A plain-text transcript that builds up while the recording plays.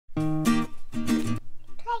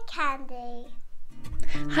Candy.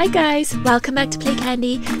 Hi guys, welcome back to Play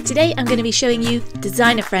Candy. Today I'm going to be showing you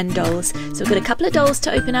DesignaFriend dolls. So I've got a couple of dolls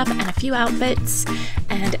to open up and a few outfits.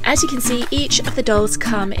 And as you can see, each of the dolls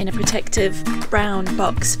come in a protective brown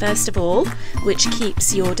box first of all, which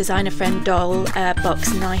keeps your DesignaFriend doll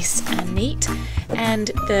box nice and neat. And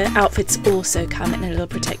the outfits also come in a little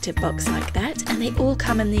protective box like that. And they all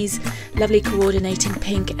come in these lovely coordinating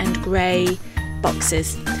pink and grey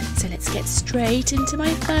boxes. So let's get straight into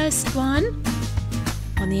my first one.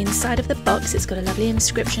 On the inside of the box, it's got a lovely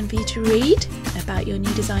inscription for you to read about your new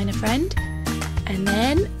DesignaFriend. And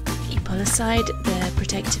then you pull aside the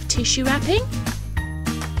protective tissue wrapping.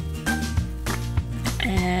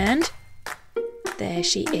 And there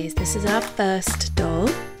she is. This is our first doll.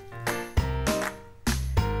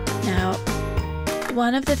 Now,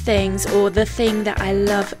 one of the things, or the thing that I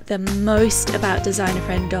love the most about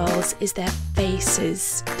DesignaFriend dolls is their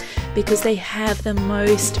faces, because they have the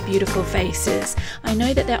most beautiful faces. I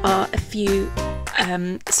know that there are a few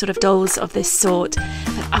sort of dolls of this sort,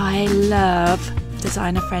 but I love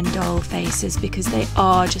DesignaFriend doll faces because they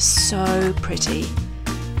are just so pretty.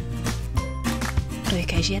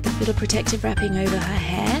 Okay, she had the little protective wrapping over her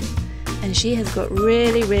hair, and she has got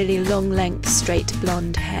really, really long length straight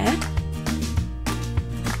blonde hair.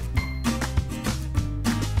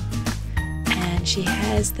 She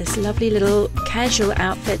has this lovely little casual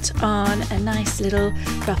outfit on, a nice little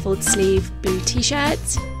ruffled sleeve blue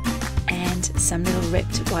t-shirt and some little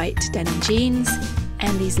ripped white denim jeans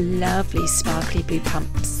and these lovely sparkly blue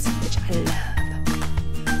pumps, which I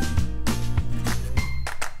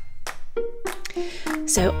love.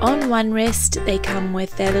 So on one wrist they come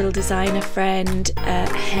with their little DesignaFriend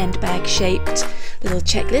handbag shaped little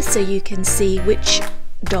checklist, so you can see which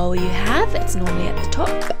doll you have. It's normally at the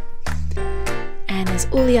top. And there's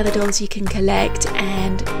all the other dolls you can collect,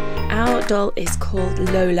 and our doll is called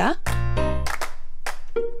Lola.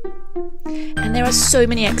 And there are so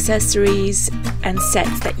many accessories and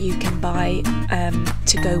sets that you can buy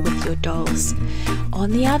to go with your dolls.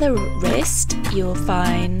 On the other wrist, you'll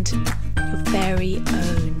find your very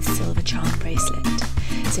own silver charm bracelet.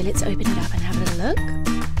 So let's open it up and have a little look.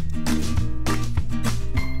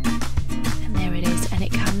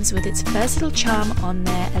 With its first little charm on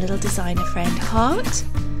there, a little DesignaFriend heart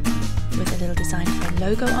with a little DesignaFriend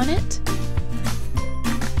logo on it.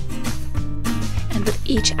 And with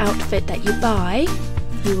each outfit that you buy,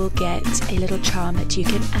 you will get a little charm that you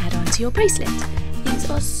can add onto your bracelet. These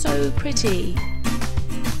are so pretty.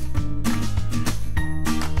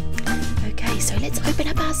 Okay, so let's open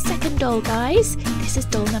up our second doll, guys. This is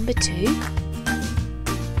doll number 2.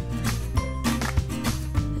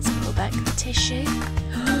 Let's pull back the tissue.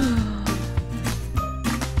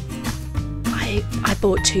 I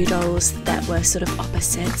bought 2 dolls that were sort of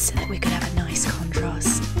opposites so that we could have a nice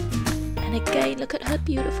contrast. And again, look at her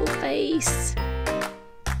beautiful face.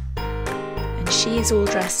 And she is all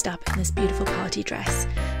dressed up in this beautiful party dress.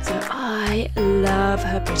 So I love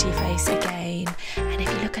her pretty face again. And if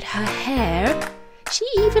you look at her hair, she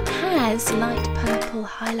even has light purple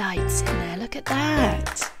highlights in there. Look at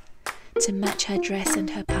that. To match her dress and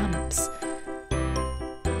her pumps.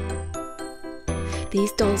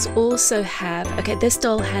 These dolls also have, okay, this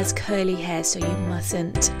doll has curly hair, so you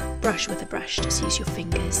mustn't brush with a brush, just use your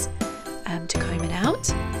fingers to comb it out.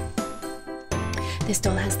 This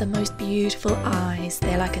doll has the most beautiful eyes.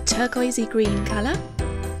 They're like a turquoisey green colour.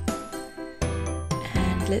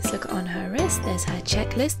 And let's look on her wrist. There's her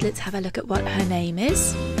checklist. Let's have a look at what her name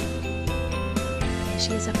is. There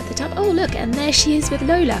she is up at the top. Oh look, and there she is with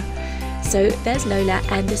Lola. So there's Lola,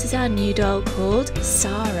 and this is our new doll called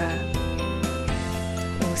Sarah.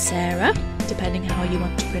 Or Sarah, depending how you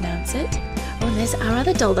want to pronounce it. Oh, and there's our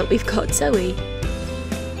other doll that we've got, Zoe.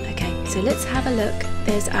 Okay, so let's have a look.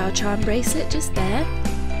 There's our charm bracelet just there,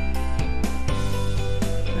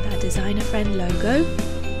 with our DesignaFriend logo.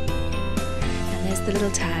 And there's the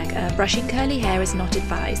little tag. Brushing curly hair is not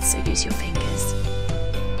advised, so use your fingers.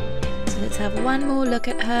 So let's have one more look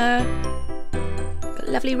at her. Got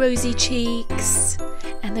lovely rosy cheeks,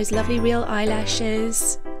 and those lovely real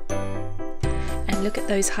eyelashes. And look at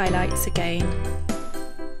those highlights again.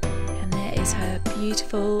 And there is her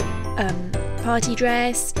beautiful party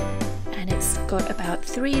dress, and it's got about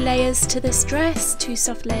 3 layers to this dress, 2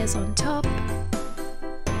 soft layers on top,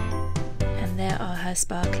 and there are her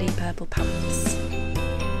sparkly purple pumps.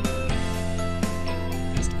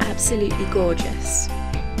 It's absolutely gorgeous.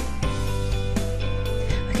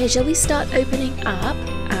 Okay, shall we start opening up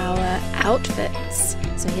our outfits?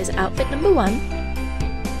 So here's outfit number 1.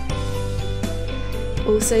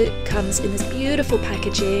 Also comes in this beautiful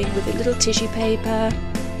packaging with a little tissue paper.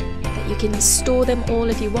 that you can store them all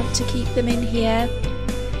if you want to keep them in here.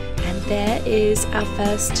 And there is our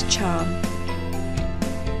first charm.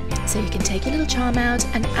 So you can take your little charm out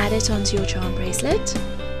and add it onto your charm bracelet.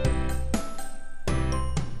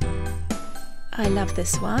 I love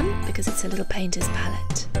this one because it's a little painter's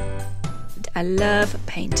palette. And I love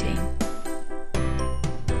painting.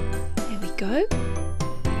 There we go.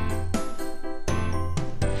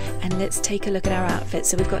 And let's take a look at our outfit.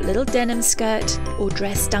 So we've got little denim skirt or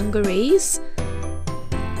dress dungarees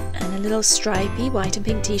and a little stripy white and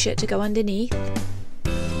pink t-shirt to go underneath.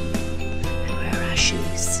 And where are our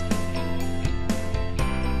shoes?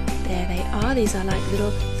 There they are. These are like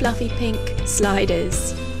little fluffy pink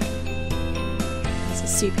sliders. It's a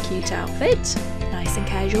super cute outfit, nice and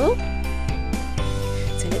casual.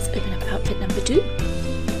 So let's open up outfit number 2.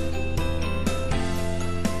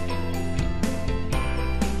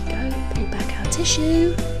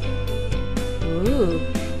 Tissue. Ooh,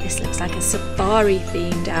 this looks like a safari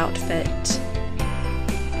themed outfit.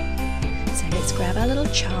 So let's grab our little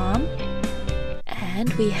charm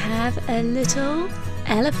and we have a little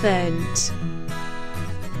elephant.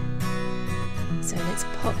 So let's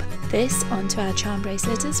pop this onto our charm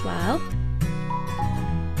bracelet as well.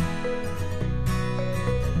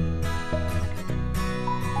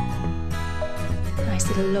 Nice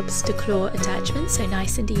little lobster claw attachment, so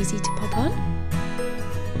nice and easy to pop on.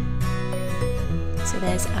 So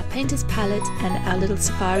there's our painter's palette and our little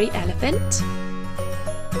safari elephant.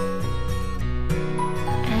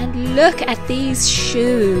 And look at these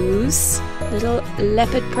shoes. Little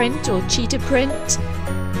leopard print or cheetah print,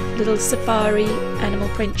 little safari animal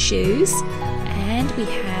print shoes. And we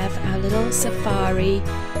have our little safari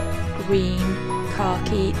green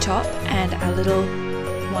khaki top and our little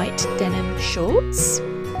white denim shorts.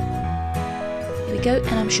 There we go,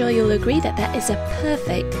 and I'm sure you'll agree that that is a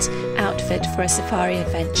perfect outfit for a safari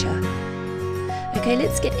adventure. Okay,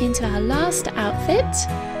 let's get into our last outfit.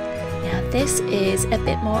 Now this is a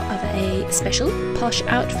bit more of a special posh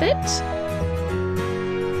outfit.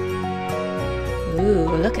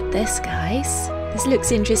 Ooh, look at this, guys. This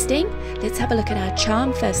looks interesting. Let's have a look at our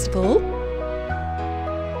charm first of all.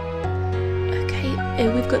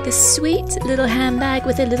 Okay, we've got this sweet little handbag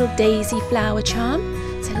with a little daisy flower charm.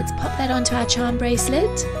 So let's pop that onto our charm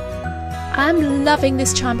bracelet. I'm loving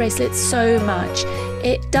this charm bracelet so much.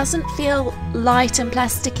 It doesn't feel light and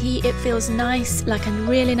plasticky. It feels nice, like a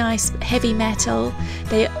really nice heavy metal.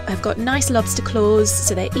 They have got nice lobster claws,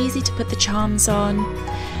 so they're easy to put the charms on.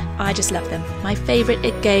 I just love them. My favourite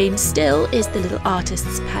again still is the little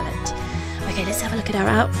artist's palette. Okay, let's have a look at our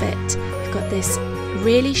outfit. We've got this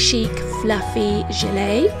really chic, fluffy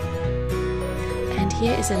gilet. And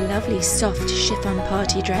here is a lovely soft chiffon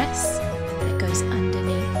party dress that goes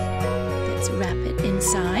underneath. Let's wrap it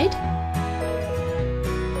inside.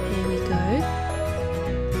 There we go.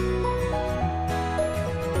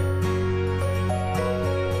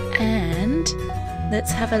 And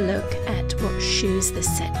let's have a look at what shoes this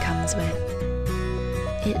set comes with.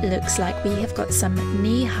 It looks like we have got some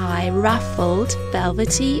knee-high ruffled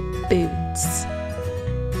velvety boots.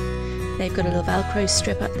 They've got a little Velcro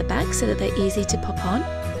strip up the back so that they're easy to pop on.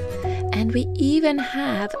 And we even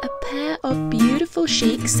have a pair of beautiful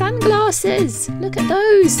chic sunglasses. Look at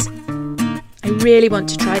those. I really want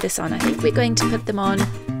to try this on. I think we're going to put them on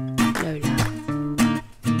Lola.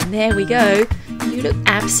 And there we go. You look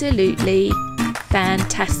absolutely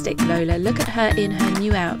fantastic, Lola. Look at her in her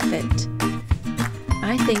new outfit.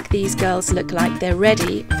 I think these girls look like they're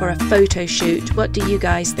ready for a photo shoot. What do you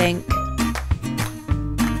guys think?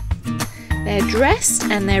 They're dressed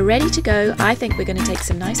and they're ready to go. I think we're going to take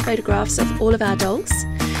some nice photographs of all of our dolls.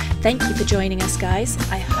 Thank you for joining us, guys.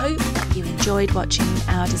 I hope that you enjoyed watching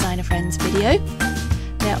our Designer Friends video.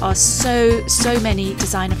 There are so many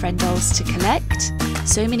Designer Friend dolls to collect,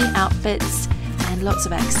 so many outfits and lots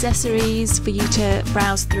of accessories for you to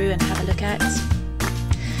browse through and have a look at.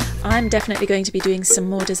 I'm definitely going to be doing some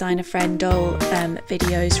more Designer Friend doll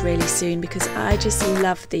videos really soon because I just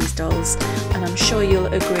love these dolls, and I'm sure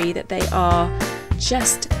you'll agree that they are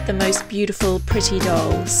just the most beautiful, pretty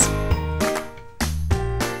dolls.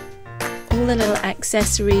 All the little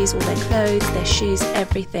accessories, all their clothes, their shoes,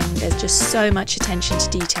 everything. There's just so much attention to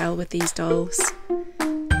detail with these dolls.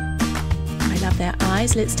 I love their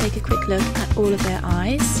eyes. Let's take a quick look at all of their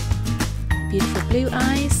eyes. Beautiful blue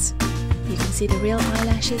eyes. You can see the real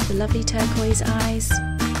eyelashes, the lovely turquoise eyes.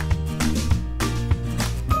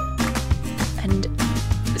 And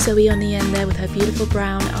Zoe on the end there with her beautiful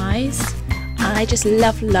brown eyes. I just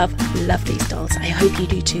love these dolls. I hope you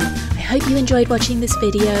do too. I hope you enjoyed watching this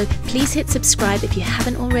video. Please hit subscribe if you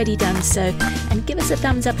haven't already done so, and give us a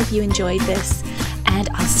thumbs up if you enjoyed this. and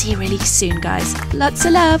I'll see you really soon, guys. Lots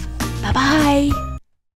of love. Bye bye.